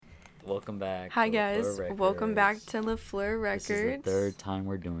Welcome back. Hi to guys, Fleur welcome back Records. to the Fleur Records. This is the third time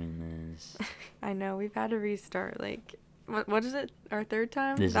we're doing this. I know, we've had to restart, like, what is it, our third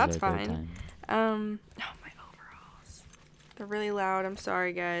time? This That's is our fine. third time. Oh, my overalls. They're really loud, I'm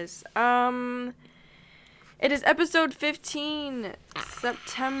sorry guys. It is episode 15,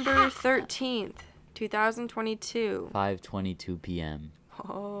 September 13th, 2022. 5:22 p.m.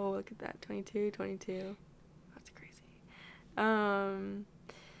 Oh, look at that, 22. That's crazy.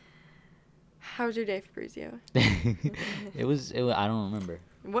 How was your day, Fabrizio? It was, I don't remember.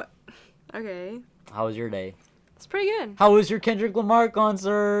 What? Okay. How was your day? It's pretty good. How was your Kendrick Lamar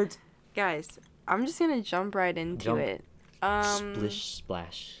concert? Guys, I'm just gonna jump right into it. Splish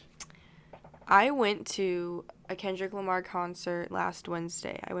splash. I went to a Kendrick Lamar concert last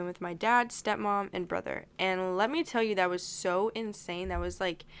Wednesday. I went with my dad, stepmom, and brother. And let me tell you, that was so insane. That was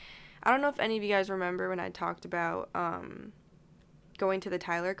like, I don't know if any of you guys remember when I talked about going to the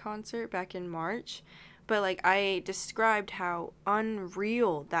Tyler concert back in March. But like, I described how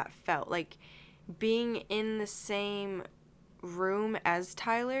unreal that felt. Like, being in the same room as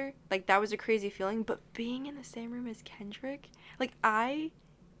Tyler, like, that was a crazy feeling. But being in the same room as Kendrick, like, I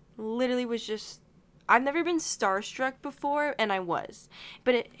literally was just, I've never been starstruck before, and I was.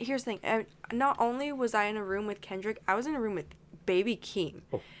 But here's the thing, not only was I in a room with Kendrick, I was in a room with baby Keem.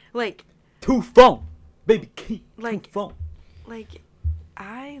 Oh. Like, Two phone, baby Keem. Like, two phone. Like,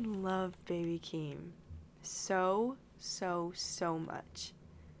 I love baby Keem so much.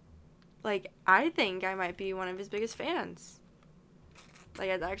 Like, I think I might be one of his biggest fans. Like,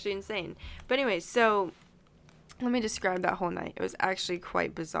 it's actually insane. But anyways, so let me describe that whole night. It was actually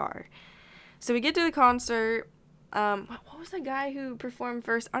quite bizarre. So we get to the concert. What was the guy who performed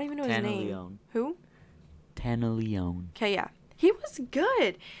first? I don't even know his name. Tanna Leone. Who? Tanna Leone. Okay, yeah. He was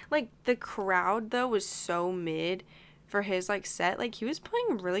good. Like, the crowd, though, was so mid for his, like, set. Like, he was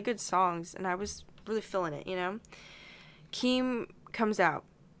playing really good songs, and I was really feeling it, you know? Keem comes out.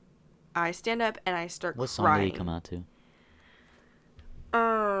 I stand up, and I start What song crying. did he come out to?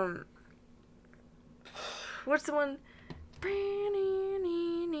 What's the one?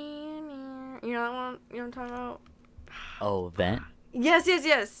 You know that one? You know what I'm talking about? Oh, Vent?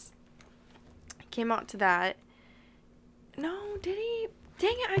 Yes. Came out to that. No, did he?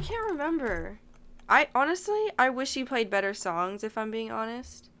 Dang it, I can't remember. I wish he played better songs, if I'm being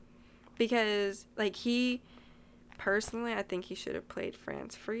honest. Because, like, personally, I think he should have played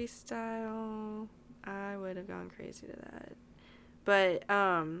France Freestyle. I would have gone crazy to that. But,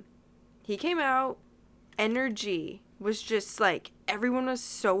 he came out. Energy was just, like, everyone was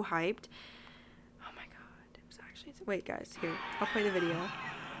so hyped. Oh, my God. It was actually... Wait, guys. Here. I'll play the video.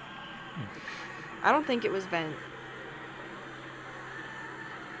 I don't think it was Vent.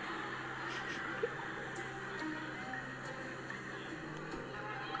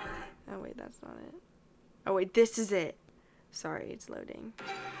 Oh, wait. That's not it. Oh, wait. This is it. Sorry. It's loading.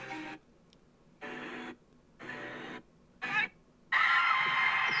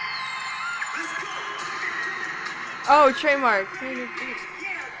 Oh, trademark. Hold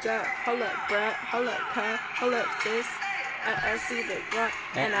up, bruh. Hold up, cuz. Hold up, sis. I see the rock,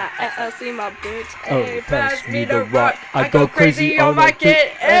 and I see my bitch. Hey, pass me the rock. I go crazy on my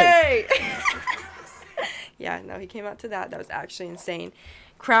kid. Hey! Yeah, no, he came out to that. That was actually insane.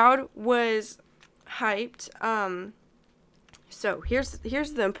 Crowd was hyped. So here's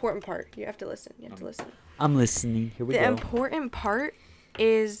the important part. You have to listen. I'm listening. Here we go. The important part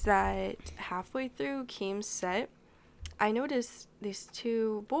is that halfway through Keem's set, I noticed these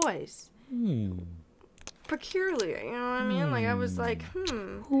two boys. Peculiar, you know what I mean? Like, I was like,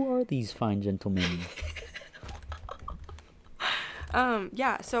 Who are these fine gentlemen?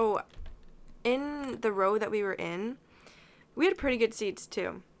 Yeah, so in the row that we were in, we had pretty good seats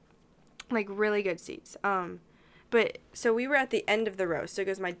too. Like, really good seats. But, so we were at the end of the row. So it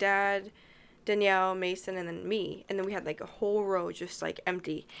goes my dad, Danielle, Mason, and then me. And then we had, like, a whole row just, like,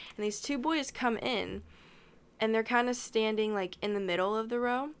 empty. And these two boys come in, and they're kind of standing, like, in the middle of the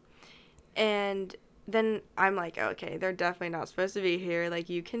row. And then I'm like, okay, they're definitely not supposed to be here. Like,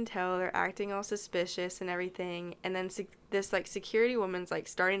 you can tell they're acting all suspicious and everything. And then this, like, security woman's, like,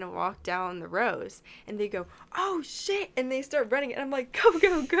 starting to walk down the rows. And they go, oh, shit. And they start running. And I'm like, go.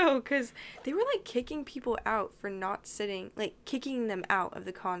 Because they were, like, kicking people out for not sitting. Like, kicking them out of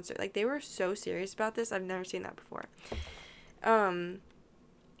the concert. Like, they were so serious about this. I've never seen that before. And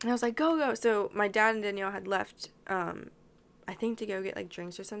I was like, go. So my dad and Danielle had left, I think to go get, like,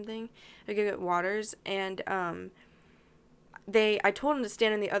 drinks or something. Or go get waters. And I told them to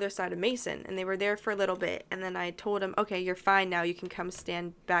stand on the other side of Mason. And they were there for a little bit. And then I told them, okay, you're fine now. You can come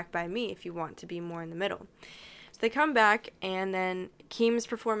stand back by me if you want to be more in the middle. So they come back, and then Keem's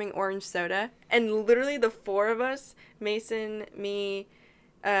performing Orange Soda, and literally the four of us, Mason, me,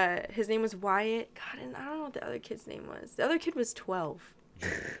 his name was Wyatt. God, and I don't know what the other kid's name was. The other kid was 12. The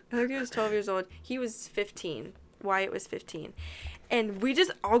other kid was 12 years old. He was 15. Wyatt was 15. And we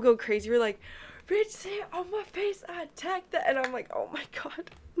just all go crazy. We're like, Rich, say it on my face. I attacked that. And I'm like, oh my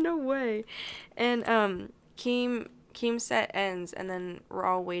God, no way. And Keem's set ends, and then we're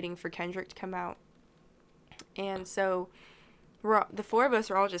all waiting for Kendrick to come out. And so the four of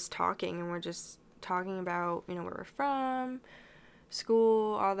us are all just talking, and we're just talking about, where we're from,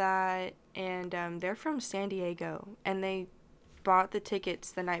 school, all that. And they're from San Diego, and they bought the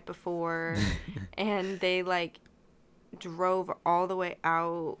tickets the night before, and they drove all the way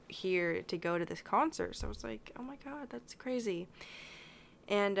out here to go to this concert. So I was like, oh my God, that's crazy.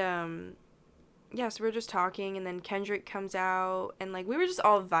 And so we were just talking, and then Kendrick comes out, and we were just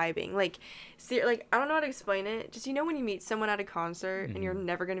all vibing. I don't know how to explain it. Just when you meet someone at a concert and you're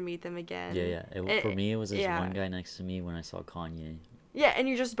never gonna meet them again. Yeah. For me, it was this one guy next to me when I saw Kanye. Yeah, and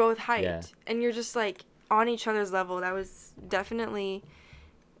you're just both hyped, and you're just on each other's level. That was definitely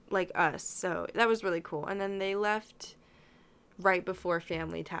us. So that was really cool. And then they left right before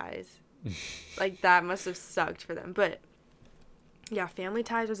Family Ties. That must have sucked for them, but. Yeah, Family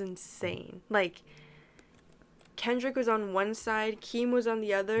Ties was insane. Kendrick was on one side, Keem was on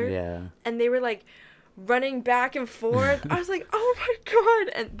the other. Yeah. And they were, running back and forth. I was like, oh, my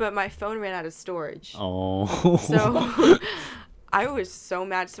God. But my phone ran out of storage. Oh. So I was so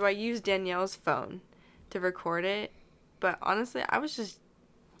mad. So I used Danielle's phone to record it. But honestly, it was just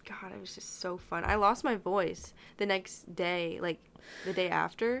so fun. I lost my voice the next day, the day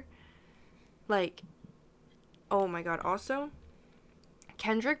after. Oh, my God. Also,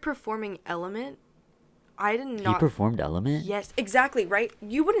 Kendrick performing Element, I did not... He performed Element? Yes, exactly, right?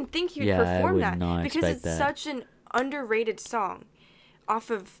 You wouldn't think he would perform that. Not because it's that. Such an underrated song off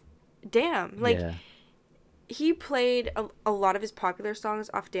of Damn. He played a lot of his popular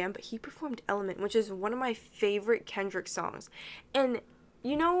songs off Damn, but he performed Element, which is one of my favorite Kendrick songs. And,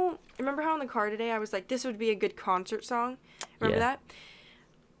 remember how in the car today I was like, this would be a good concert song? Remember that?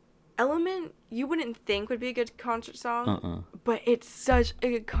 Element, you wouldn't think would be a good concert song, but it's such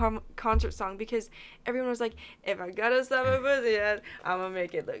a good concert song because everyone was like, if I gotta stop a pussy, I'm gonna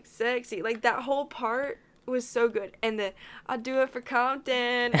make it look sexy. That whole part was so good. And I'll do it for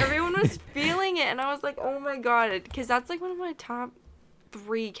Compton. Everyone was feeling it, and I was like, oh my God, because that's one of my top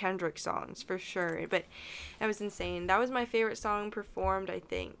 3 Kendrick songs for sure. But that was insane. That was my favorite song performed, I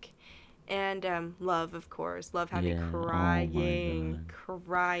think. And Love, of course. Love had me crying.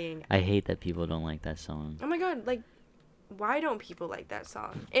 Crying. I hate that people don't like that song. Oh my God, why don't people like that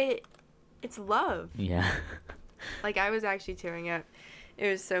song? It's love. Yeah. I was actually tearing up. It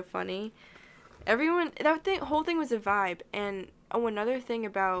was so funny. Whole thing was a vibe. And another thing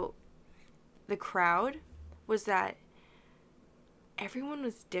about the crowd was that everyone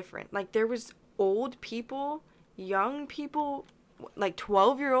was different. There was old people, young people,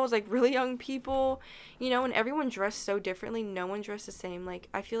 12-year-olds, really young people, and everyone dressed so differently. No one dressed the same.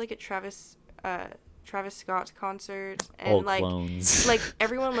 I feel at Travis Scott's concert, and all clones.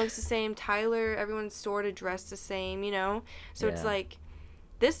 Everyone looks the same. Tyler, everyone's sort of dressed the same, so it's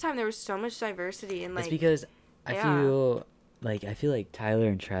this time there was so much diversity. And it's because I feel Tyler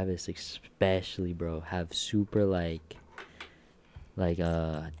and Travis especially, bro, have super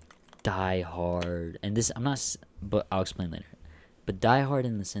die hard, and this but I'll explain later. But die hard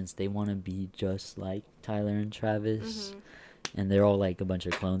in the sense they want to be just like Tyler and Travis, and they're all a bunch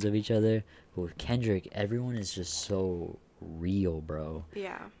of clones of each other. But with Kendrick, everyone is just so real, bro.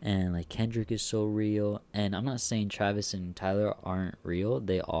 Yeah. And Kendrick is so real, and I'm not saying Travis and Tyler aren't real.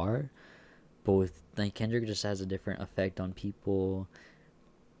 They are, but with Kendrick just has a different effect on people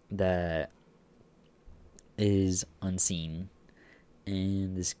that is unseen.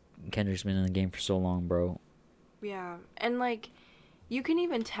 And this Kendrick's been in the game for so long, bro. Yeah, and you can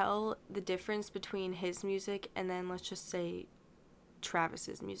even tell the difference between his music and then let's just say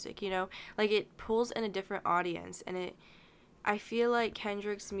Travis's music, it pulls in a different audience. And I feel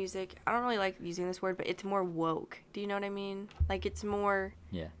Kendrick's music, I don't really like using this word, but it's more woke. Do you know what I mean? It's more...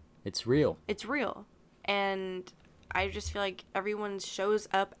 Yeah, it's real. It's real. And I just feel everyone shows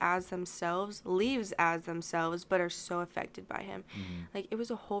up as themselves, leaves as themselves, but are so affected by him. It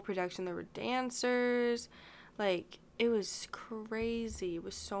was a whole production. There were dancers. It was crazy. It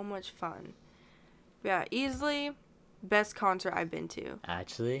was so much fun. Yeah, easily best concert I've been to.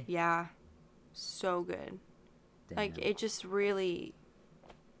 Actually? Yeah. So good. Damn. It just really...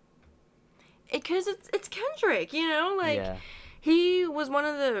 Because it's Kendrick, Yeah. He was one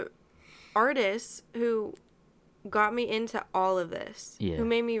of the artists who got me into all of this. Yeah. Who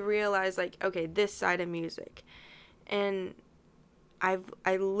made me realize, like, okay, this side of music. And I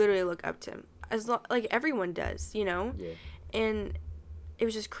literally look up to him. Like, everyone does, you know? Yeah. And it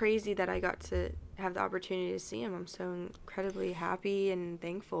was just crazy that I got to have the opportunity to see him. I'm so incredibly happy and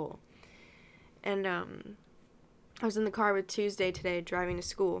thankful. And I was in the car with Tuesday today driving to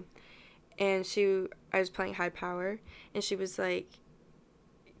school. And I was playing High Power. And she was like,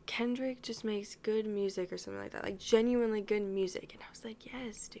 Kendrick just makes good music or something like that. Like, genuinely good music. And I was like,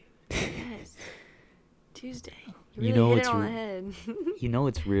 yes, dude. Yes. Tuesday. You really hit it on the head. You know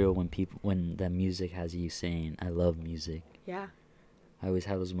it's real when that music has you saying, I love music. Yeah. I always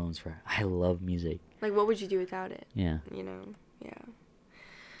have those moments where I love music. Like, what would you do without it? Yeah. You know? Yeah.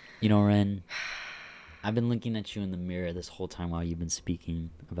 You know, Ren, I've been looking at you in the mirror this whole time while you've been speaking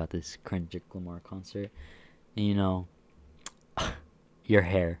about this Kendrick Lamar concert. And you know, your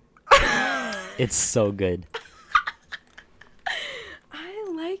hair. It's so good. I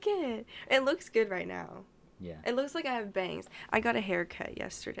like it. It looks good right now. Yeah. It looks like I have bangs. I got a haircut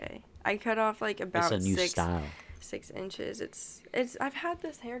yesterday. I cut off like about It's a new style. 6 inches. It's I've had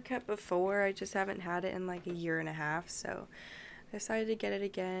this haircut before. I just haven't had it in like a year and a half. So I decided to get it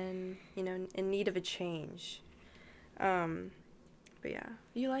again, you know, in need of a change. But yeah,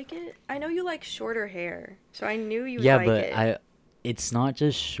 you like it? I know you like shorter hair, so I knew you would like it. Yeah, but it's not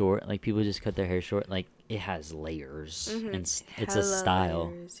just short. Like, people just cut their hair short. Like, it has layers. Mm-hmm. And it's a style.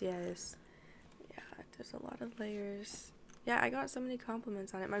 Layers, yes. Yeah, there's a lot of layers. Yeah, I got so many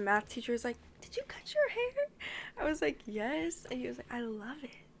compliments on it. My math teacher was like, did you cut your hair? I was like, yes. And he was like, I love it.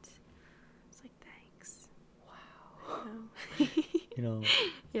 I was like, thanks. Wow. You know,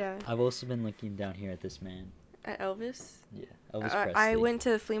 yeah. I've also been looking down here at this man. At Elvis? Yeah, Elvis Presley. I went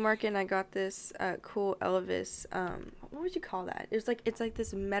to the flea market and I got this cool Elvis, what would you call that? It's like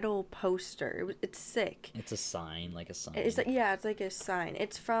this metal poster. It's sick. It's a sign, like a sign. It's like, yeah, it's like a sign.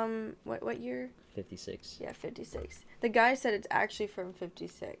 It's from, what year? 56. Yeah, 56. The guy said it's actually from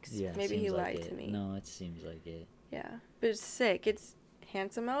 56. Yeah, maybe he like lied to me. No, it seems like it. Yeah, but it's sick. It's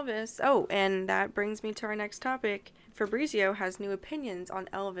handsome Elvis. Oh, and that brings me to our next topic. Fabrizio has new opinions on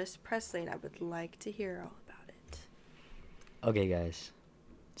Elvis Presley, and I would like to hear all about it. Okay, guys.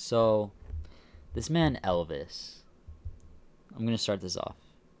 So, this man Elvis, I'm going to start this off.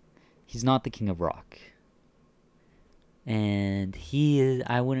 He's not the king of rock. And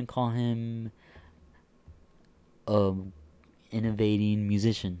I wouldn't call him a innovating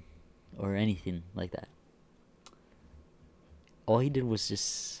musician or anything like that. All he did was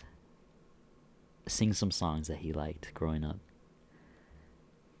just sing some songs that he liked growing up.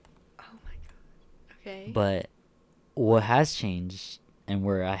 Oh my god. Okay. But what has changed, and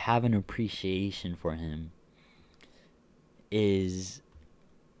where I have an appreciation for him, is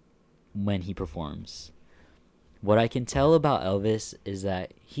when he performs. What I can tell about Elvis is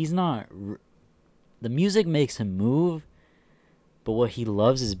that he's not... the music makes him move, but what he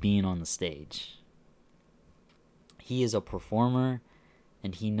loves is being on the stage. He is a performer,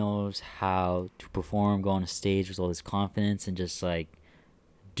 and he knows how to perform, go on a stage with all this confidence, and just, like,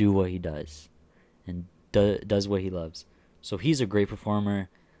 do what he does. And does what he loves. So he's a great performer.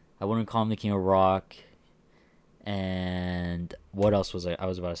 I wouldn't call him the king of rock. And what else was I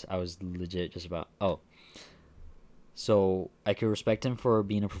was legit just about... Oh. So I could respect him for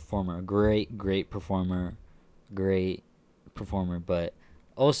being a performer. A great performer. Great performer. But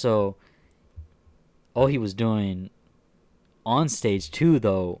also, all he was doing on stage too,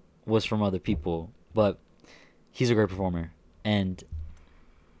 though, was from other people. But he's a great performer. And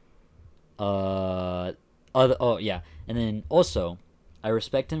and then also, I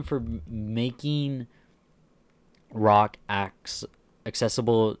respect him for making rock acts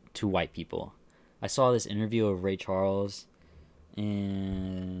accessible to white people. I saw this interview of Ray Charles,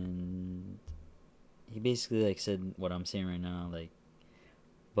 and he basically like said what I'm saying right now, like,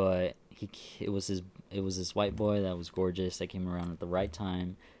 but it was this white boy that was gorgeous that came around at the right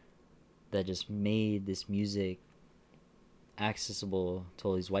time, that just made this music accessible to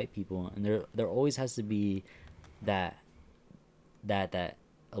all these white people. And there always has to be that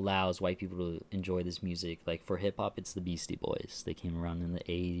allows white people to enjoy this music. Like, for hip-hop, it's the Beastie Boys. They came around in the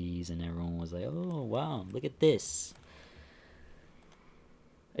 80s, and everyone was like, oh, wow, look at this.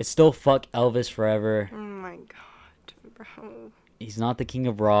 It's still fuck Elvis forever. Oh my god, bro. He's not the king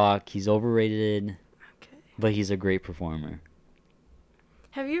of rock. He's overrated. Okay. But he's a great performer.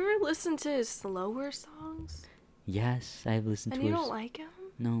 Have you ever listened to his slower songs? Yes, I've listened to And his... you don't like him?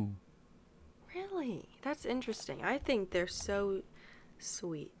 No. Really? That's interesting. I think they're so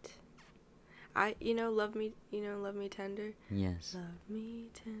sweet. Love me tender. Yes. Love me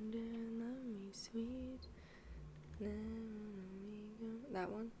tender and love me sweet. That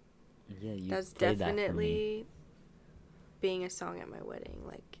one? Yeah, you That's played that for me. definitely being a song at my wedding.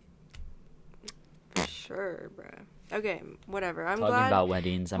 Like, for sure, bruh. Okay, whatever. I'm Talking glad. about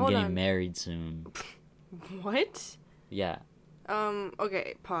weddings, I'm Hold getting on. married soon. What? Yeah.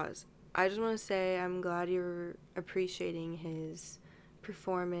 Okay, pause. I just want to say I'm glad you're appreciating his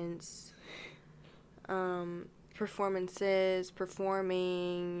performance, performing,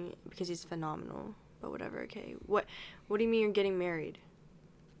 because he's phenomenal. But whatever, okay. What do you mean you're getting married?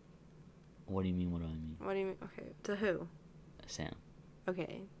 What do you mean? What do I mean? What do you mean? Okay, to who? Sam.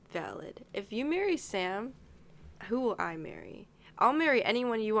 Okay, valid. If you marry Sam, who will I marry? I'll marry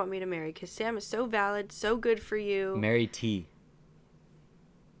anyone you want me to marry, because Sam is so valid, so good for you. Marry T.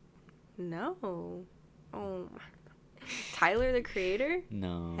 No. Oh. Tyler, the Creator?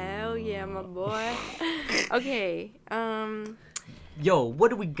 No. Hell yeah, my boy. Okay. Yo, what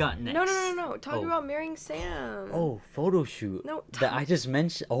do we got next? No. Talk about marrying Sam. Oh, photo shoot. No. That I just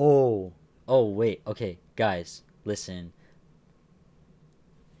mentioned. Oh, wait. Okay, guys, listen.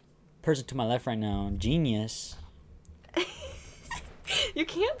 Person to my left right now, genius. You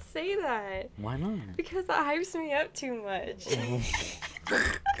can't say that. Why not? Because that hypes me up too much.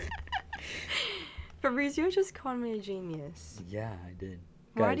 Fabrizio just called me a genius. Yeah, I did.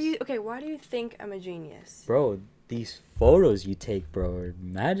 Why Guys, do you think I'm a genius? bro, these photos you take, bro, are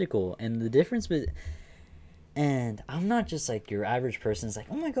magical. And the difference with... And I'm not just like your average person. It's like,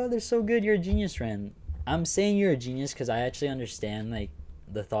 oh my god, they're so good, you're a genius, Ren. I'm saying you're a genius because I actually understand, like,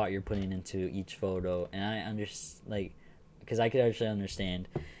 the thought you're putting into each photo. And I understand, like... Because I could actually understand.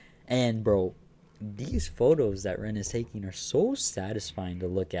 And, bro, these photos that Ren is taking are so satisfying to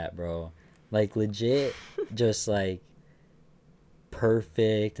look at, bro. Like, legit, just, like,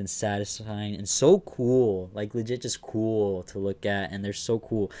 perfect and satisfying and so cool. Like, legit just cool to look at. And they're so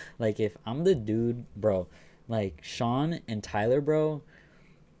cool. Like, if I'm the dude, bro, like, Sean and Tyler, bro,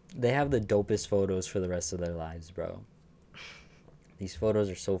 they have the dopest photos for the rest of their lives, bro. These photos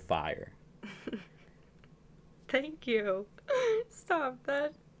are so fire. Thank you. Stop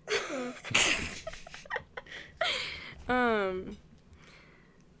that.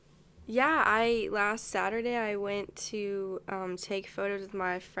 Yeah, last Saturday I went to take photos with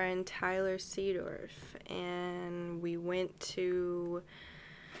my friend Tyler Seedorf, and we went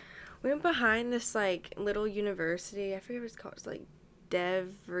behind this like little university. I forget what it's called. It's like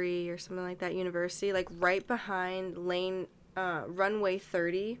Devry or something like that university, like right behind runway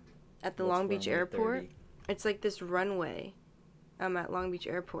 30 at the Long Beach Airport. 30? It's like this runway at Long Beach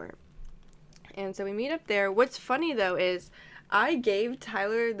Airport. And so we meet up there. What's funny, though, is I gave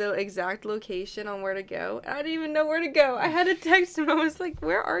Tyler the exact location on where to go. I didn't even know where to go. I had to text him. I was like,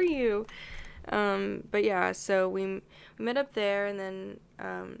 where are you? But yeah, so we met up there, and then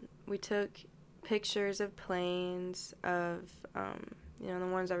we took pictures of planes, of, the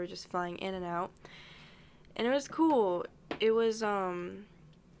ones that were just flying in and out. And it was cool. It was,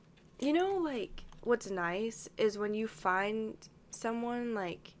 like, what's nice is when you find someone,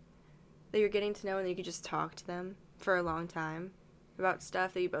 like, that you're getting to know and you can just talk to them for a long time about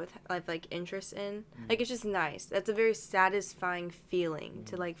stuff that you both have, like, interest in. Mm-hmm. Like, it's just nice. That's a very satisfying feeling, mm-hmm.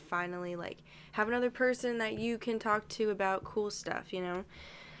 to, like, finally, like, have another person that you can talk to about cool stuff, you know?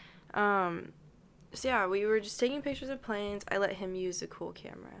 So, yeah, we were just taking pictures of planes. I let him use the cool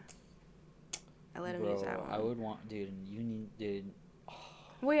camera. I let him use that one. I would want... Dude, you need... Dude...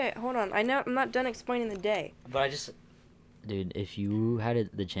 Wait, hold on. I'm not done explaining the day. But I just... Dude, if you had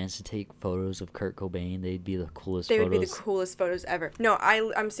the chance to take photos of Kurt Cobain, they'd be the coolest photos. They would be the coolest photos ever. No,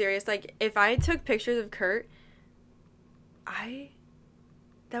 I'm serious. Like, if I took pictures of Kurt,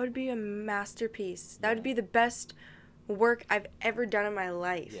 that would be a masterpiece. That would be the best work I've ever done in my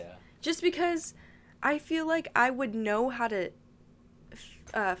life. Yeah. Just because I feel like I would know how to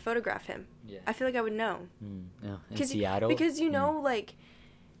photograph him. Yeah. I feel like I would know. Yeah. In Seattle? Because, like...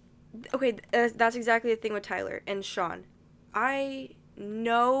 Okay, that's exactly the thing with Tyler and Sean. I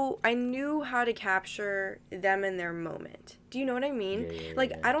knew how to capture them in their moment. Do you know what I mean? Yeah.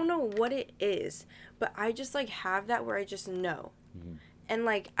 I don't know what it is, but I just, like, have that where I just know. Mm-hmm. And,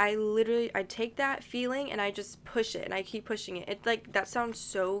 like, I take that feeling and I just push it and I keep pushing it. It's, like, that sounds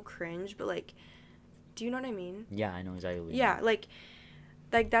so cringe, but, like, do you know what I mean? Yeah, I know exactly what you mean. Yeah, like,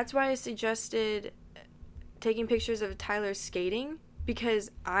 that's why I suggested taking pictures of Tyler skating,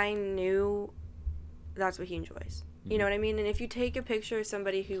 because I knew that's what he enjoys. You know what I mean? And if you take a picture of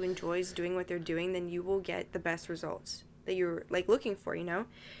somebody who enjoys doing what they're doing, then you will get the best results that you're, like, looking for, you know?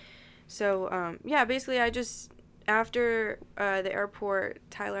 So, yeah, basically I just, after the airport,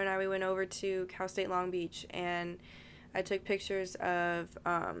 Tyler and I, we went over to Cal State Long Beach, and I took pictures of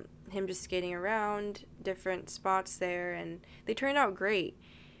him just skating around different spots there, and they turned out great.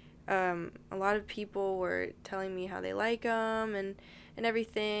 A lot of people were telling me how they like him and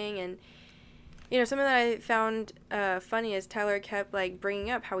everything, and something that I found funny is Tyler kept like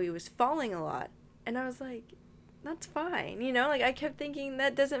bringing up how he was falling a lot, and I was like, that's fine, like I kept thinking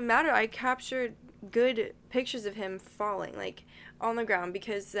that doesn't matter. I captured good pictures of him falling like on the ground,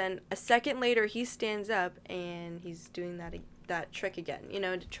 because then a second later he stands up and he's doing that trick again,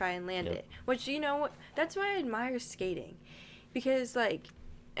 to try and land it, which that's why I admire skating, because like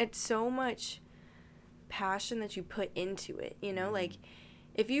it's so much passion that you put into it, like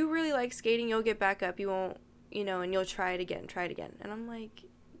if you really like skating, you'll get back up, you won't, and you'll try it again, and I'm like,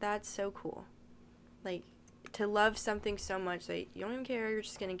 that's so cool, like to love something so much that you don't even care, you're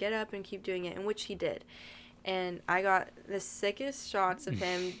just gonna get up and keep doing it, and which he did. And I got the sickest shots of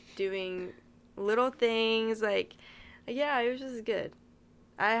him doing little things, like, yeah, it was just good.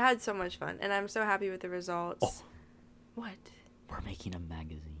 I had so much fun, and I'm so happy with the results. Oh. What? We're making a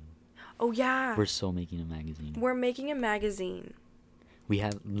magazine. Oh, yeah. We're so making a magazine. We're making a magazine. We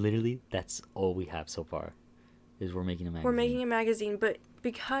have, literally, that's all we have so far, is we're making a magazine. We're making a magazine, but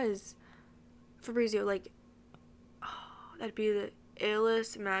because, Fabrizio, like, that'd be the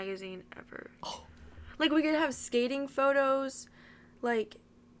illest magazine ever. Oh. Like, we could have skating photos, like,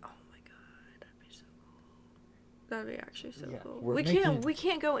 oh my god, that'd be so cool. That'd be actually so cool. We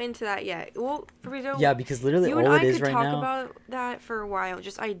can't go into that yet. Well, Fabrizio, yeah, because literally you all and it I is could right talk now. about that for a while,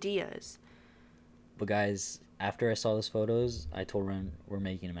 just ideas. But guys, after I saw those photos, I told Ren we're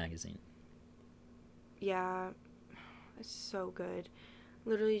making a magazine. Yeah, it's so good.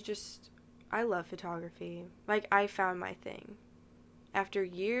 Literally, just I love photography. Like, I found my thing. After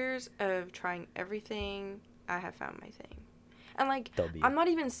years of trying everything, I have found my thing. And, like, I'm not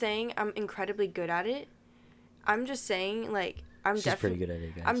even saying I'm incredibly good at it. I'm just saying, like, She's pretty good at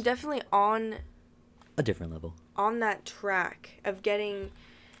it, guys. I'm definitely on a different level. On that track of getting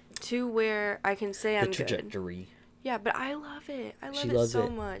to where I can say I'm good. The trajectory. Yeah, but I love it. I love it so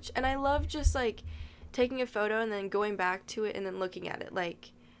much. And I love just, like, taking a photo and then going back to it and then looking at it.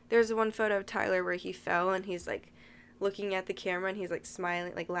 Like, there's one photo of Tyler where he fell and he's, like, looking at the camera and he's like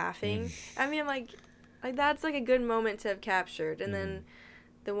smiling, like laughing. I mean, I'm like that's like a good moment to have captured. And then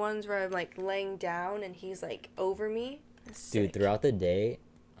the ones where I'm like laying down and he's like over me. Dude, throughout the day,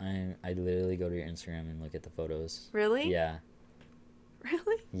 I literally go to your Instagram and look at the photos. Really? Yeah.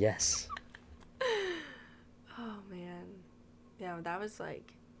 Really? Yes. Oh man, yeah, that was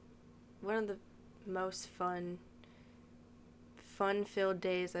like one of the most fun-filled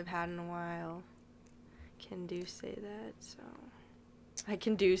days I've had in a while. Can do say that, so I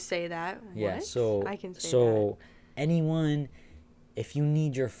can do say that. Yeah, what? so I can say that. Anyone, if you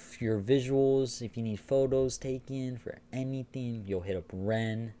need your visuals, if you need photos taken for anything, you'll hit up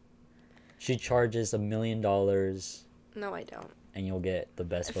Ren. She charges $1 million. No, I don't. And you'll get the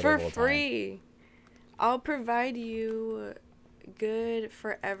best photo for of all free. Time. I'll provide you good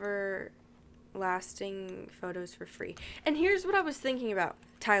forever lasting photos for free. And here's what I was thinking about.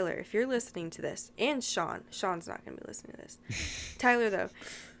 Tyler, if you're listening to this, and Sean's not going to be listening to this. Tyler, though,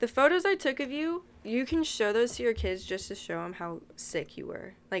 the photos I took of you, you can show those to your kids just to show them how sick you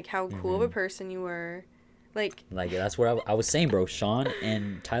were. Like, how cool of a person you were. Like that's what I was saying, bro. Sean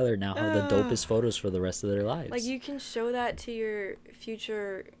and Tyler now have the dopest photos for the rest of their lives. Like, you can show that to your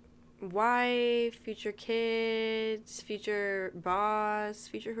future wife, future kids, future boss,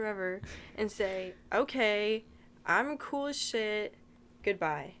 future whoever, and say, okay, I'm cool as shit.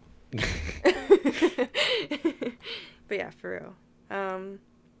 Goodbye. But yeah, for real.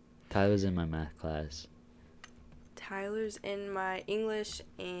 Tyler's in my math class. Tyler's in my English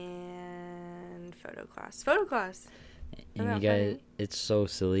and photo class. And you guys, it's so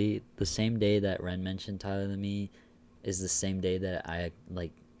silly. The same day that Ren mentioned Tyler to me is the same day that I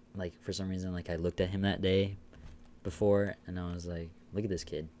like for some reason, like I looked at him that day before and I was like, look at this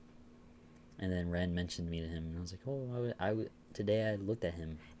kid. And then Ren mentioned me to him and I was like, oh, today I looked at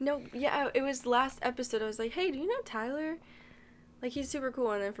him. No, yeah, it was last episode. I was like, hey, do you know Tyler? Like, he's super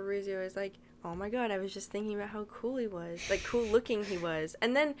cool. And then Fabrizio was like, oh my god, I was just thinking about how cool he was. Like, cool looking he was.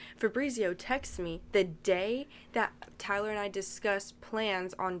 And then Fabrizio texts me the day that Tyler and I discussed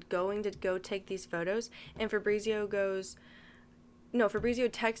plans on going to go take these photos. And Fabrizio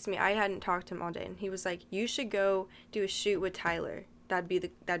texts me. I hadn't talked to him all day. And he was like, you should go do a shoot with Tyler.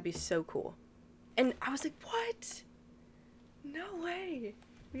 That'd be so cool. And I was like, what? No way.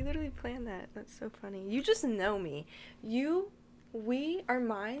 We literally planned that. That's so funny. You just know me. Our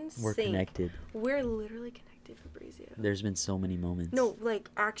minds We're sync. connected. We're literally connected, Fabrizio. There's been so many moments. No, like,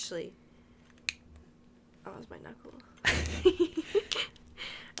 actually. Oh, that was my knuckle.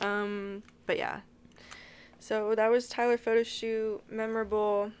 But yeah. So that was Tyler Photoshoot.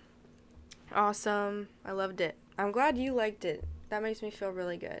 Memorable. Awesome. I loved it. I'm glad you liked it. That makes me feel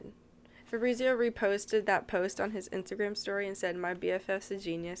really good. Fabrizio reposted that post on his Instagram story and said, "My BFF's a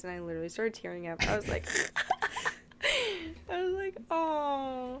genius," and I literally started tearing up. I was like,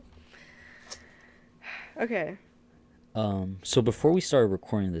 oh. Okay. So before we started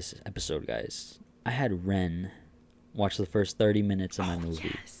recording this episode, guys, I had Ren watch the first 30 minutes of my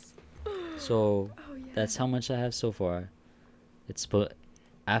movie. Yes. So Yeah. that's how much I have so far.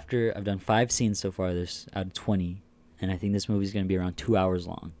 After I've done 5 scenes so far, there's out of 20, and I think this movie's gonna be around 2 hours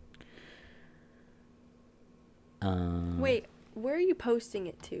long. Wait, where are you posting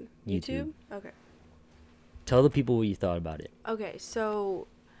it to? YouTube? Okay. Tell the people what you thought about it. Okay, so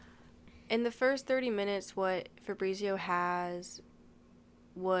in the first 30 minutes, what Fabrizio has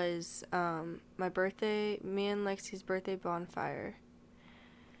was my birthday, me and Lexi's birthday bonfire.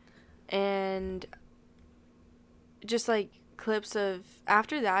 And just like clips of,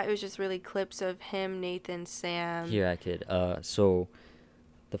 after that, it was just really clips of him, Nathan, Sam. Here, I could. So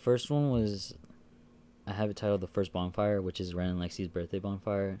the first one was, I have it titled The First Bonfire, which is Ren and Lexi's birthday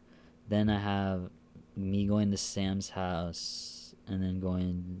bonfire. Then I have me going to Sam's house, and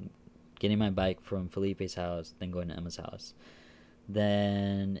then getting my bike from Felipe's house, then going to Emma's house.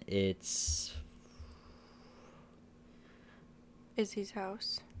 Then it's Izzy's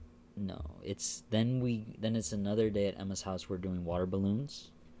house. No, it's it's another day at Emma's house. We're doing water balloons.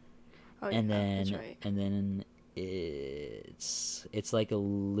 Oh, and yeah, then that's right. And then it's like a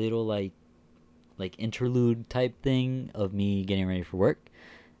little like interlude type thing of me getting ready for work,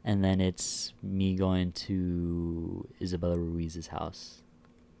 and then it's me going to Isabella Ruiz's house.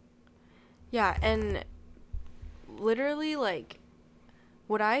 Yeah, and literally, like,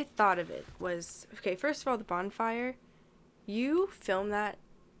 what I thought of it was, okay, first of all, the bonfire, you filmed that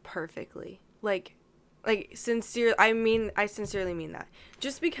perfectly. I sincerely mean that.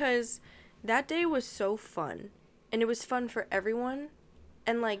 Just because that day was so fun, and it was fun for everyone,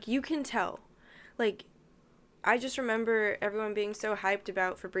 and, like, you can tell. Like, I just remember everyone being so hyped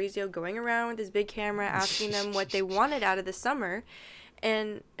about Fabrizio going around with his big camera, asking them what they wanted out of the summer,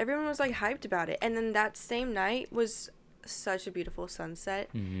 and everyone was, like, hyped about it. And then that same night was such a beautiful sunset,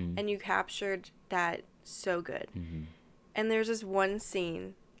 and you captured that so good. And there's this one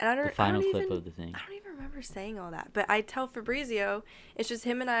scene, and the final clip of the thing. I don't even remember saying all that, but I tell Fabrizio, it's just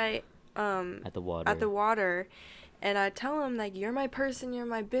him and I at the water, and I tell him, like, you're my person, you're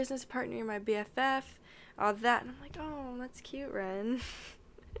my business partner, you're my BFF, all that, and I'm like, oh, that's cute, Ren.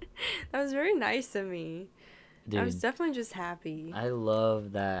 That was very nice of me. Dude, I was definitely just happy. I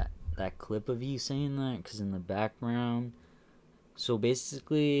love that clip of you saying that, because in the background, so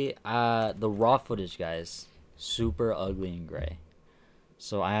basically, the raw footage, guys, super ugly and gray.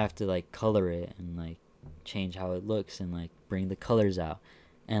 So I have to, like, color it and, like, change how it looks and, like, bring the colors out.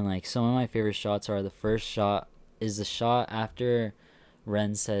 And, like, some of my favorite shots are, the first shot is the shot after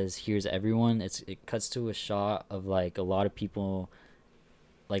Ren says, "Here's everyone." It cuts to a shot of, like, a lot of people,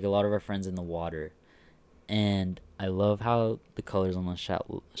 like, a lot of our friends in the water. And I love how the colors on the shot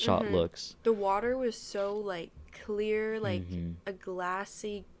looks. The water was so, like, clear, like, a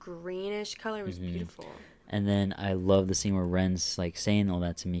glassy greenish color. It was beautiful. And then I love the scene where Ren's, like, saying all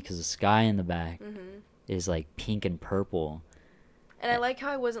that to me, because the sky in the back is, like, pink and purple. And I like how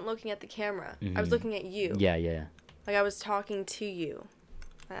I wasn't looking at the camera. I was looking at you. Yeah. Like, I was talking to you.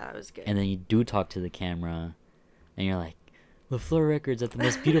 That was good. And then you do talk to the camera, and you're like, the Fleur Records at the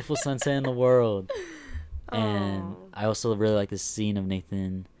most beautiful sunset in the world. And I also really like this scene of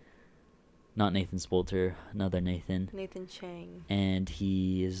Nathan, not Nathan Spolter, another Nathan. Nathan Chang. And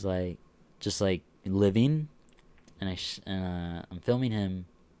he is, like, just, like, living, and I'm filming him,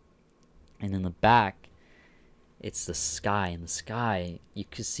 and in the back, it's the sky. In the sky, you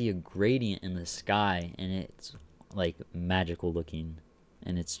could see a gradient in the sky, and it's, like, magical looking,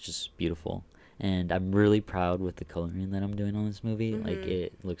 and it's just beautiful. And I'm really proud with the coloring that I'm doing on this movie. Like,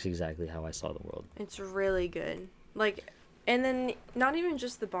 it looks exactly how I saw the world. It's really good. Like, and then not even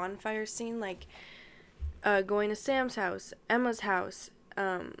just the bonfire scene, like, going to Sam's house, Emma's house,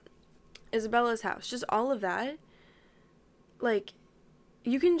 Isabella's house, just all of that. Like,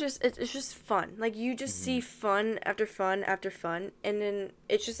 you can just, it's just fun. Like, you just see fun after fun after fun, and then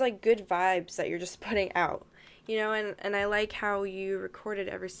it's just, like, good vibes that you're just putting out, you know. And I like how you recorded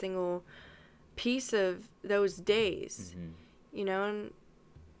every single piece of those days, you know.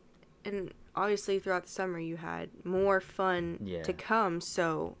 And obviously throughout the summer you had more fun to come,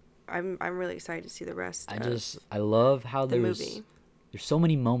 so I'm really excited to see the rest. I love how the movie. There's so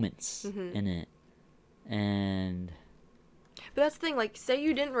many moments in it, and But that's the thing, like, say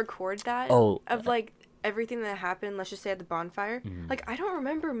you didn't record that of, like, everything that happened, let's just say at the bonfire. Like, I don't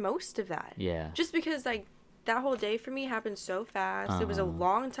remember most of that. Yeah. Just because, like, that whole day for me happened so fast. It was a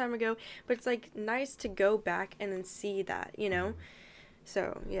long time ago. But it's, like, nice to go back and then see that, you know?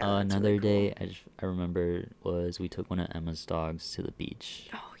 So, yeah. Another day I remember was we took one of Emma's dogs to the beach.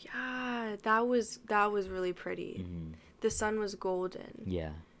 Oh, yeah. That was really pretty. The sun was golden.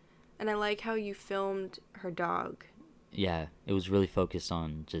 Yeah. And I like how you filmed her dog. Yeah. It was really focused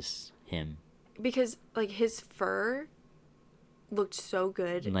on just him. Because, like, his fur looked so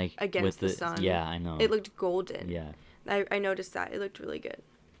good, like, against the sun. Yeah, I know. It looked golden. Yeah. I noticed that. It looked really good.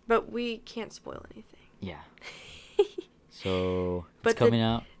 But we can't spoil anything. Yeah. So, it's coming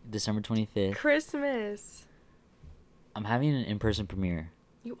out December 25th. Christmas. I'm having an in-person premiere.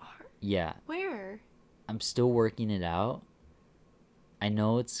 You are? Yeah. Where? I'm still working it out. I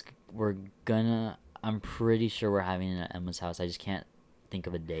know I'm pretty sure we're having it at Emma's house. I just can't think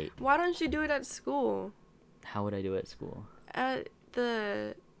of a date. Why don't you do it at school? How would I do it at school? At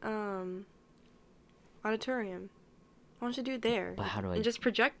the auditorium. Why don't you do it there? But how do I... And just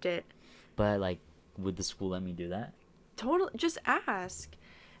project it. But, like, would the school let me do that? Totally. Just ask.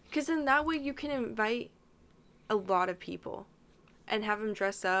 Because then that way you can invite a lot of people and have them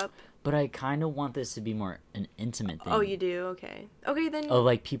dress up. But I kind of want this to be more an intimate thing. Oh, you do? Okay. Okay, then... Of,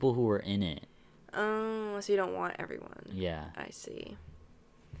 like, people who were in it. Oh, so you don't want everyone. Yeah. I see.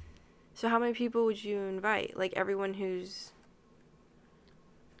 So how many people would you invite? Like, everyone who's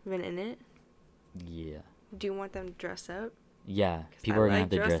been in it? Yeah. Do you want them to dress up? Yeah. People are going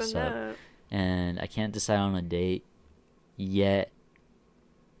to have to dress up. And I can't decide on a date yet.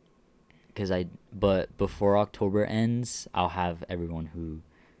 But before October ends, I'll have everyone who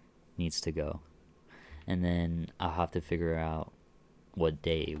needs to go. And then I'll have to figure out what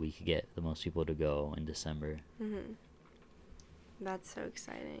day we could get the most people to go in December. Mm-hmm. That's so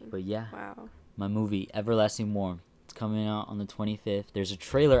exciting. But yeah. Wow. My movie, Everlasting Warmth. It's coming out on the 25th. There's a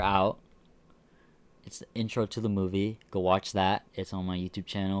trailer out. It's the intro to the movie. Go watch that. It's on my YouTube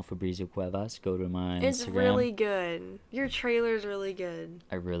channel, Fabrizio Cuevas. Go to my Instagram. It's really good. Your trailer's really good.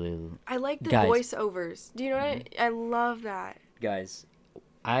 I like the voiceovers. Do you know what I love that. Guys,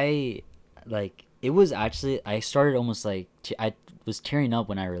 it was actually, I started almost like, I was tearing up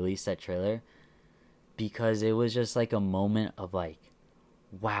when I released that trailer. Because it was just like a moment of like,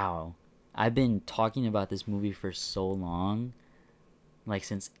 wow. I've been talking about this movie for so long. Like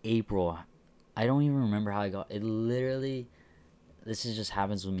since April. I don't even remember how I got it. Literally, this just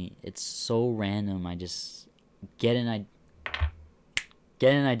happens with me. It's so random. I just get an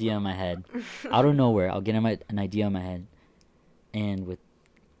idea in my head. Out of nowhere, I'll get an idea in my head. And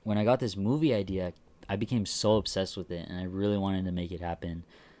when I got this movie idea, I became so obsessed with it. And I really wanted to make it happen.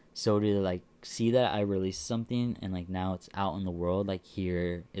 So to like see that I released something and like now it's out in the world, like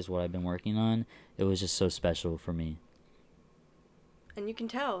here is what I've been working on. It was just so special for me. And you can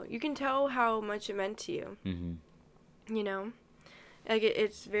tell how much it meant to you. Mm-hmm. You know, like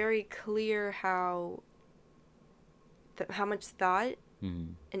it's very clear how much thought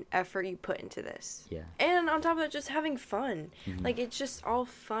and effort you put into this. Yeah. And on top of that, just having fun. Mm-hmm. Like it's just all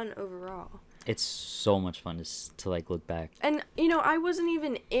fun overall. It's so much fun to like look back. And you know, I wasn't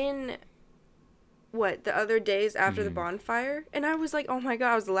even in the other days after the bonfire, and I was like, oh my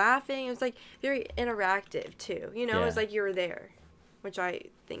god, I was laughing. It was like very interactive too. You know, It was like you were there. Which I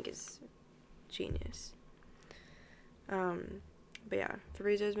think is genius. But yeah,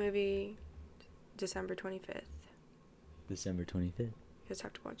 Fabrizio's movie, December 25th. December 25th. You guys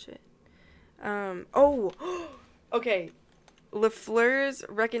have to watch it. Okay. LaFleur's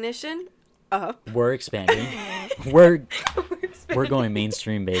recognition, up. We're expanding. We're going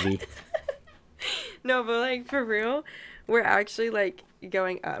mainstream, baby. No, but like for real, we're actually like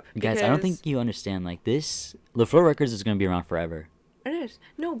going up. Guys, I don't think you understand. Like this, Fleur Records is going to be around forever. It is.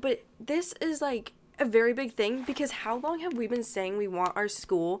 No, but this is, like, a very big thing because how long have we been saying we want our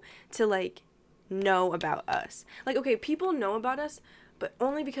school to, like, know about us? Like, okay, people know about us, but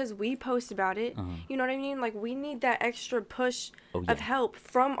only because we post about it. Uh-huh. You know what I mean? Like, we need that extra push of help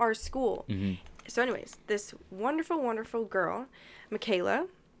from our school. Mm-hmm. So, anyways, this wonderful, wonderful girl, Michaela,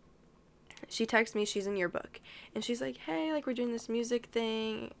 she texts me, she's in yearbook, and she's like, hey, like, we're doing this music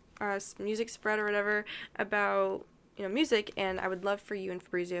thing, music spread or whatever, about... music, and I would love for you and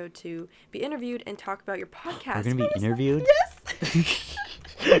Fabrizio to be interviewed and talk about your podcast. We're gonna be interviewed? Yes!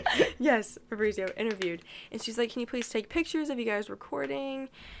 Yes, Fabrizio, interviewed. And she's like, can you please take pictures of you guys recording?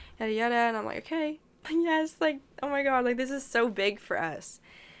 Yada yada. And I'm like, okay. Yes, like, oh my god, like, this is so big for us.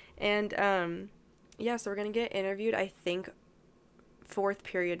 And, so we're gonna get interviewed, I think, 4th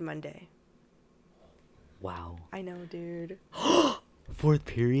period Monday. Wow. I know, dude. Fourth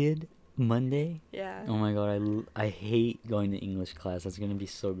period? Monday? Yeah. Oh my god, I hate going to English class. That's gonna be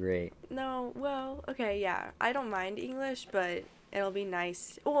so great. No, well, okay, yeah. I don't mind English, but it'll be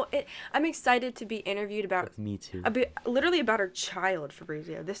nice. Well, I'm excited to be interviewed about... Me too. Literally about our child,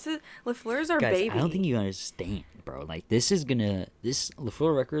 Fabrizio. LaFleur's our Guys, baby. I don't think you understand, bro. Like, this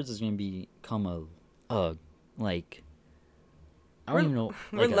Fleur Records is gonna become like... I don't even know.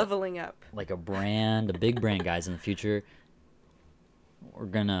 We're leveling up. Like a brand, a big brand, guys, in the future. We're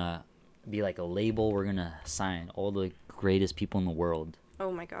gonna be like a label. We're gonna sign all the greatest people in the world.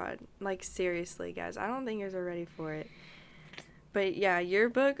 Oh my god. Like, seriously, guys. I don't think you guys are ready for it. But yeah,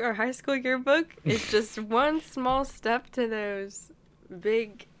 yearbook, our high school yearbook, is just one small step to those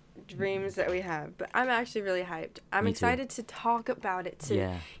big dreams that we have. But I'm actually really hyped. I'm excited to talk about it too.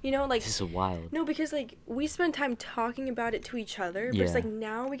 Yeah. You know, like... This is wild. No, because, like, we spend time talking about it to each other. But it's like,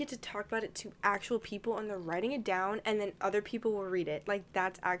 now we get to talk about it to actual people, and they're writing it down, and then other people will read it. Like,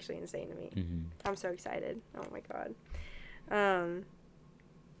 that's actually insane to me. Mm-hmm. I'm so excited. Oh my god.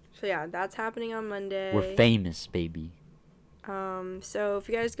 So yeah, that's happening on Monday. We're famous, baby. So if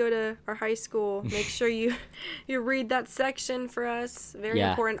you guys go to our high school, make sure you read that section for us. Very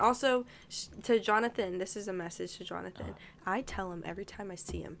important. Also, to Jonathan, this is a message to Jonathan. I tell him every time I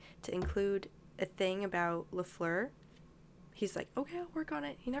see him to include a thing about LaFleur. He's like, okay, I'll work on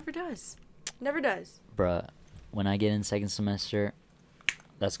it. He never does. Never does. Bruh, when I get in second semester,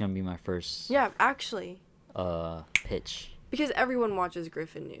 that's gonna be my first... Yeah, actually. Pitch. Because everyone watches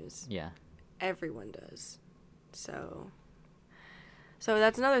Griffin News. Yeah. Everyone does. So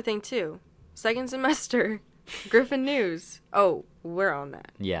that's another thing, too. Second semester, Griffin News. Oh, we're on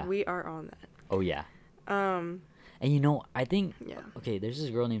that. Yeah. We are on that. Oh, yeah. And you know, I think... Yeah. Okay, there's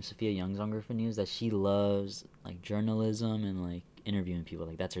this girl named Sophia Young's on Griffin News that she loves, like, journalism and, like, interviewing people.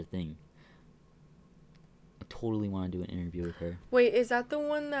 Like, that's her thing. I totally want to do an interview with her. Wait, is that the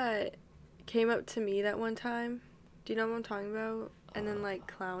one that came up to me that one time? Do you know what I'm talking about? And then,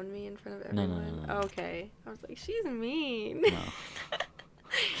 like, clowned me in front of everyone? No. Okay. I was like, she's mean. No.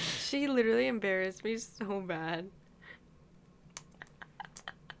 She literally embarrassed me so bad.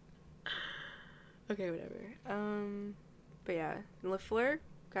 Okay, whatever. But yeah, LaFleur,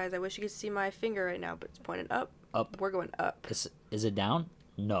 guys, I wish you could see my finger right now, but it's pointed up. Up. We're going up. Is it down?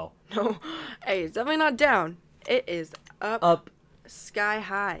 No. No. Hey, it's definitely not down. It is up. Up. Sky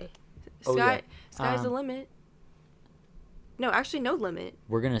high. Sky's the limit. No, actually, no limit.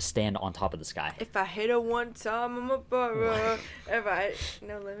 We're gonna stand on top of the sky. If I hit it one time, I'm a borrower.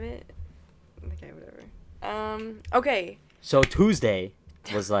 No limit. Okay, whatever. Okay. So Tuesday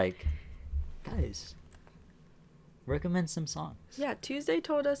was like, guys, recommend some songs. Yeah, Tuesday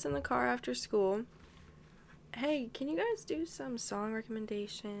told us in the car after school, hey, can you guys do some song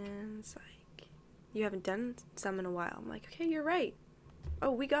recommendations? Like, you haven't done some in a while. I'm like, okay, you're right. Oh,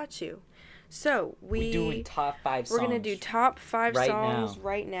 we got you. So we're doing top 5 songs. We're gonna do top 5 right songs now.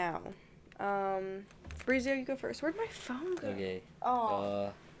 right now. Fabrizio, you go first. Where'd my phone go? Okay.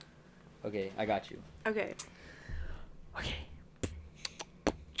 Oh. Okay, I got you. Okay.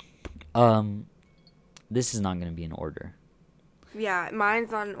 This is not gonna be in order. Yeah,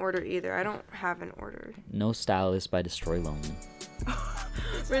 mine's not in order either. I don't have an order. No Stylist by Destroy Lonely.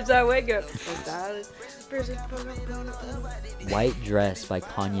 Where's that wake up? White Dress by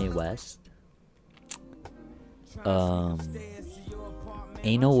Kanye West.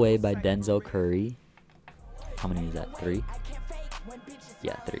 Ain't No Way by Denzel Curry. How many is that? 3?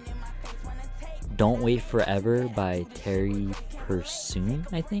 Yeah, 3. Don't Wait Forever by Terry Pursoon,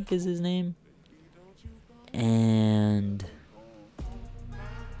 I think is his name. And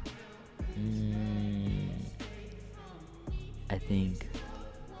I think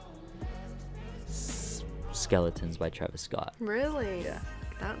Skeletons by Travis Scott. Really? Yeah.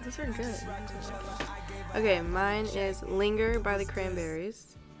 Those are good. Okay, mine is Linger by the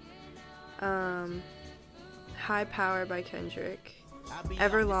Cranberries. High Power by Kendrick.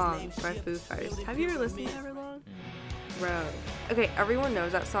 Everlong by Foo Fighters. Have you ever listened to Everlong? Bro. Okay, everyone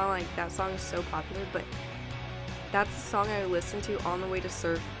knows that song. Like, that song is so popular, but that's the song I listen to on the way to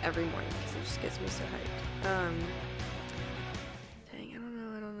surf every morning because it just gets me so hyped. Dang,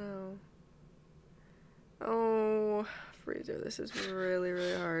 I don't know. Oh, Fraser, this is really,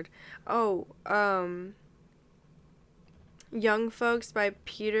 really hard. Oh, Young Folks by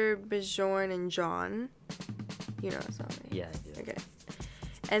Peter, Bjorn, and John. You know that song, right? Yeah, I do. Okay.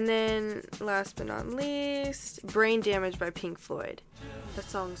 And then, last but not least, Brain Damage by Pink Floyd. That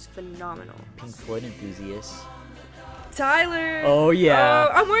song's phenomenal. Pink Floyd enthusiast. Tyler! Oh, yeah.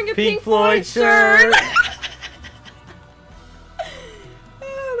 Oh, I'm wearing a Pink Floyd shirt!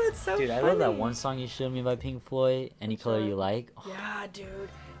 Oh, that's so Dude, I love that one song you showed me by Pink Floyd, Any Color You Like. Oh. Yeah,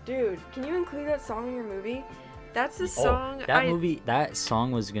 dude, can you include that song in your movie? That's the song. That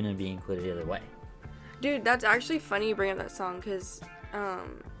song was gonna be included either way. Dude, that's actually funny you bring up that song, because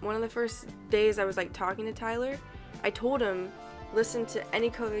one of the first days I was like talking to Tyler, I told him, listen to Any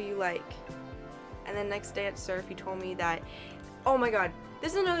Color You Like. And then next day at Surf, he told me that, oh my god,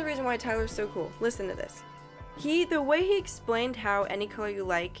 this is another reason why Tyler's so cool. Listen to this. The way he explained how Any Color You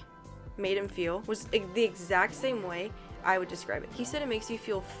Like made him feel was the exact same way I would describe it. He said it makes you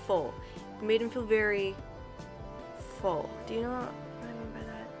feel full. It made him feel very full. Do you know what I mean by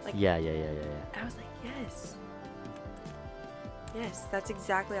that? Like, Yeah. I was like, yes, that's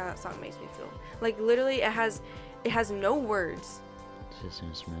exactly how that song makes me feel. Like, literally, it has no words. It's just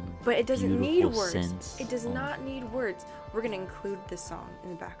instrumental. But it doesn't need words. Sense. It does not need words. We're gonna include this song in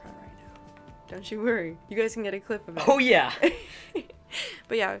the background right now. Don't you worry. You guys can get a clip of it. Oh yeah.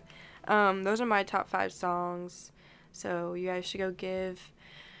 But yeah, those are my top 5 songs. So you guys should go give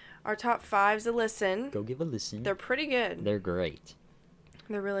our top 5s a listen. Go give a listen. They're pretty good. They're great.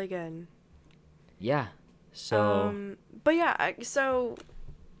 They're really good. Yeah. So. But yeah, I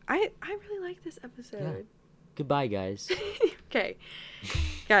really like this episode. Yeah. Goodbye, guys. Okay.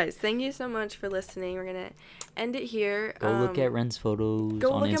 Guys, thank you so much for listening. We're going to end it here. Go look at Ren's photos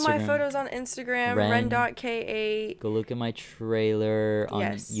Go on look Instagram. at my photos on Instagram, ren.ka. Go look at my trailer on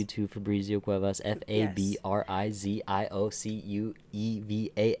YouTube, Fabrizio Cuevas,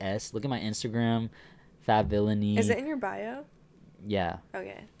 Fabriziocuevas. Look at my Instagram, Fab Villainy. Is it in your bio? Yeah.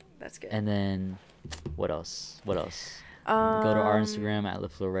 Okay, that's good. And then, what else? Go to our Instagram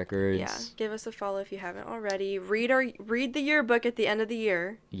at Fleur Records. Yeah, give us a follow if you haven't already. Read the yearbook at the end of the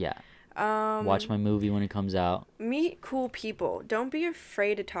year. Yeah. Watch my movie when it comes out. Meet cool people. Don't be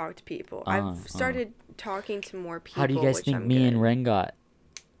afraid to talk to people. I've started talking to more people. How do you guys think me and Ren got?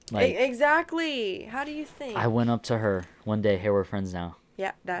 Like, exactly. How do you think? I went up to her one day. Hey, we're friends now.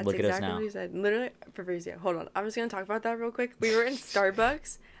 Yeah, that's Look exactly what you said. Literally, Fabrizio, hold on. I'm just going to talk about that real quick. We were in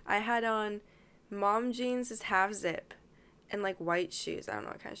Starbucks. I had on mom jeans' half zip and like white shoes. I don't know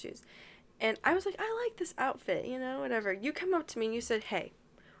what kind of shoes. And I was like, I like this outfit, whatever. You come up to me and you said, hey,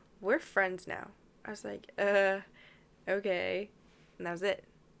 we're friends now. I was like, okay. And that was it.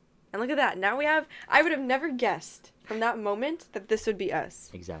 And look at that. Now I would have never guessed from that moment that this would be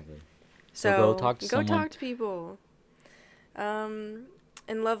us. Exactly. So go talk to someone. Go talk to people. And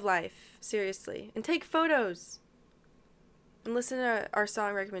love life. Seriously. And take photos. And listen to our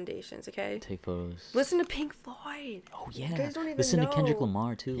song recommendations, okay? Take photos. Listen to Pink Floyd. Oh, yeah. You guys don't even Listen know. to Kendrick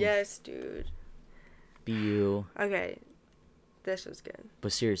Lamar, too. Yes, dude. Be you. Okay. This was good.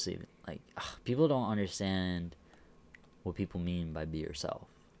 But seriously, like, people don't understand what people mean by be yourself.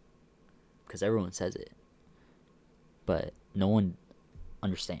 Because everyone says it. But no one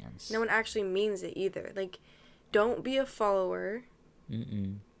understands. No one actually means it either. Like, don't be a follower.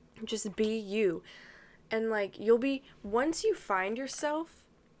 Mm-mm. Just be you. And, like, once you find yourself,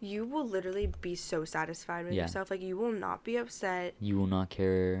 you will literally be so satisfied with yourself. Like, you will not be upset. You will not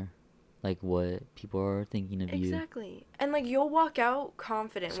care, like, what people are thinking of you. Exactly. And, like, you'll walk out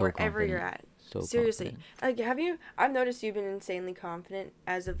confident wherever you're at. So seriously. confident. Like, I've noticed you've been insanely confident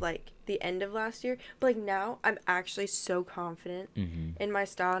as of, like, the end of last year. But, like, now I'm actually so confident in my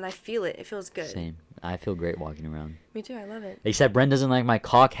style, and I feel it. It feels good. Same. I feel great walking around. Me too. I love it. Except Brent doesn't like my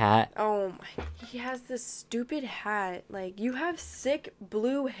cock hat. Oh my. He has this stupid hat. Like, you have sick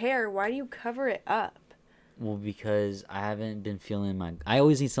blue hair. Why do you cover it up? Well, because I haven't been feeling I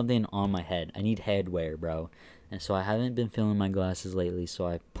always need something on my head. I need headwear, bro. And so I haven't been feeling my glasses lately, so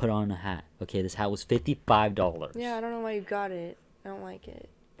I put on a hat. Okay, this hat was $55. Yeah, I don't know why you got it. I don't like it.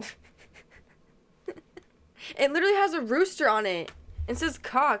 It literally has a rooster on it. It says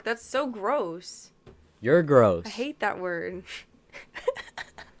cock. That's so gross. You're gross. I hate that word.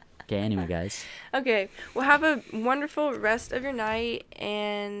 Okay, anyway, guys. Okay, well, have a wonderful rest of your night,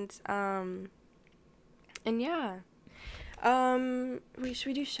 and yeah. Wait, should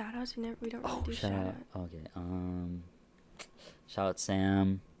we do shout-outs? We don't really do shout-outs. Okay, shout out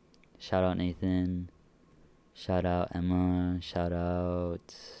Sam. Shout out Nathan. Shout out Emma. Shout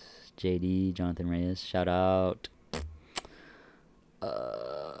out JD, Jonathan Reyes. Shout out...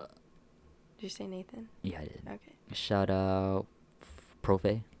 Did you say Nathan? Yeah, I did. Okay. Shout out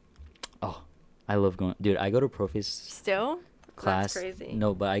Profe. Oh, I love going... Dude, I go to Profe's... Still? Class. That's crazy.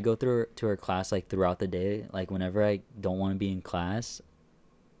 No, but I go to her class, like, throughout the day. Like, whenever I don't want to be in class...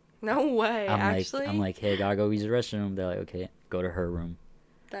 No way, actually? I'm like, hey, gotta go use the restroom. They're like, okay, go to her room.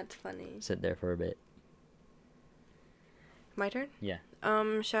 That's funny. Sit there for a bit. My turn? Yeah.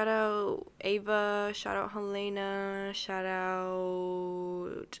 Shout out Ava. Shout out Helena. Shout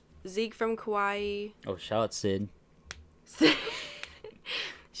out Zeke from Kauai. Oh, shout out Sid.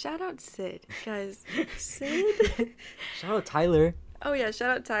 Shout out Sid, guys. Sid. Shout out Tyler. Oh yeah, shout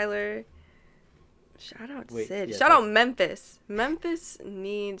out Tyler. Shout out Sid. Yeah, shout out Memphis. Memphis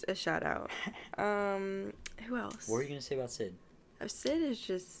needs a shout out. Who else? What were you gonna say about Sid? Sid is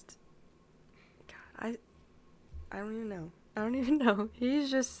just. God, I don't even know. He's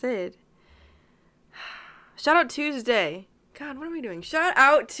just Sid. Shout out Tuesday. God, what are we doing? Shout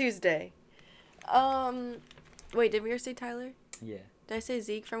out Tuesday. Wait, did we already say Tyler? Yeah. Did I say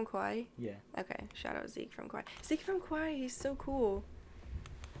Zeke from Kauai? Yeah. Okay, shout out Zeke from Kauai. Zeke from Kauai, he's so cool.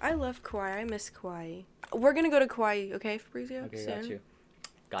 I love Kauai. I miss Kauai. We're gonna go to Kauai, okay, Fabrizio? Okay, soon?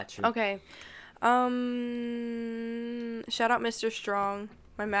 Got you. Okay. Shout out Mr. Strong,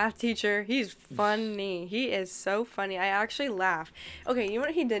 my math teacher. He's funny. He is so funny. I actually laugh. Okay, you know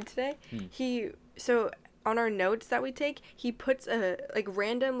what he did today? So on our notes that we take, he puts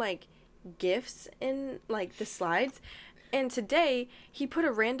random gifts in the slides. And today he put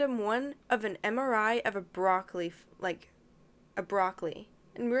a random one of an MRI of a broccoli, a broccoli.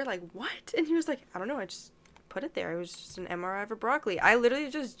 And we were like, "What?" And he was like, "I don't know, I just put it there. It was just an MRI of a broccoli." I literally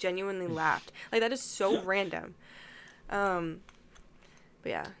just genuinely laughed. That is so random. But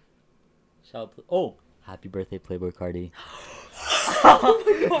yeah. Shout out. Oh, happy birthday, Playboy Cardi. Oh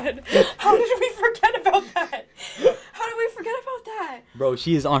my god. How did we forget about that? How did we forget about that? Bro,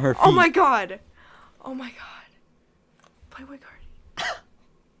 she is on her feet. Oh my god. Playboy Cardi. Oh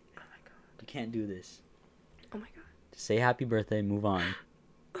my god. You can't do this. Oh my god. Just say happy birthday, move on.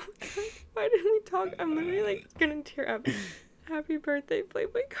 Oh my god. Why didn't we talk? I'm literally gonna tear up. Happy birthday,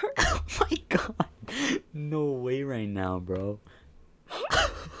 Playboy Cardi. Oh my god. No way right now, bro.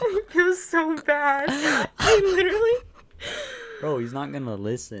 I feel so bad. I literally... Bro, he's not gonna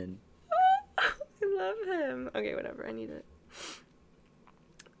listen. I love him. Okay, whatever. I need it.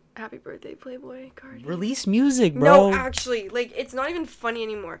 Happy birthday, Playboy Cardi. Release music, bro. No, actually, it's not even funny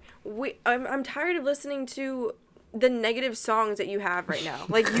anymore. I'm tired of listening to the negative songs that you have right now.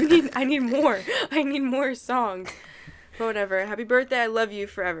 I need more. I need more songs. But whatever. Happy birthday. I love you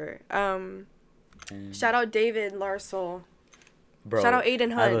forever. Shout out David Larsol. Bro, shout out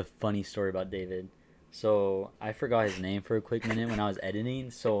Aiden Hunt. I have a funny story about David. So I forgot his name for a quick minute when I was editing.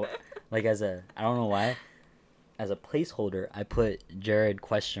 So I don't know why, as a placeholder, I put Jared ?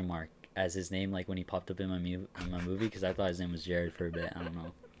 As his name, when he popped up in my movie, because I thought his name was Jared for a bit. I don't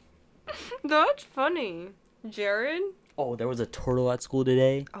know. That's funny. Jared? Oh, there was a turtle at school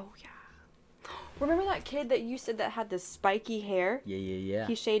today. Oh, yeah. Remember that kid that you said that had the spiky hair? Yeah.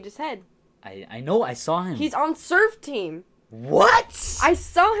 He shaved his head. I know. I saw him. He's on surf team. What? I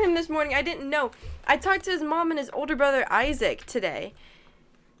saw him this morning. I didn't know. I talked to his mom and his older brother Isaac today.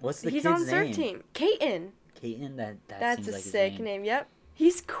 What's the He's kid's on surf name? team. Kaiten. Kaiten? That's seems a like his sick name. Yep.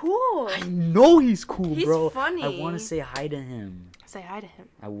 He's cool. I know he's cool, He's bro. funny. I want to say hi to him. Say hi to him.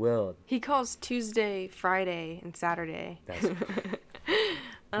 I will. He calls Tuesday, Friday, and Saturday.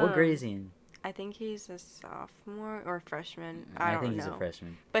 What grade is he in? I think he's a sophomore or freshman. I don't think know. he's a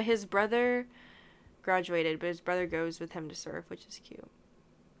freshman. But his brother graduated, but his brother goes with him to surf, which is cute.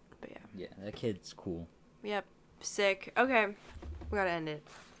 But yeah. Yeah, that kid's cool. Yep. Sick. Okay. We gotta end it.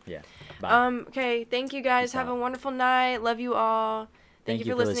 Yeah. Bye. Okay. Thank you guys. Peace Have out. a wonderful night. Love you all. Thank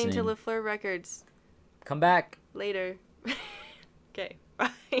you for listening to Fleur Records. Come back. Later. Okay.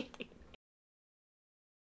 Bye.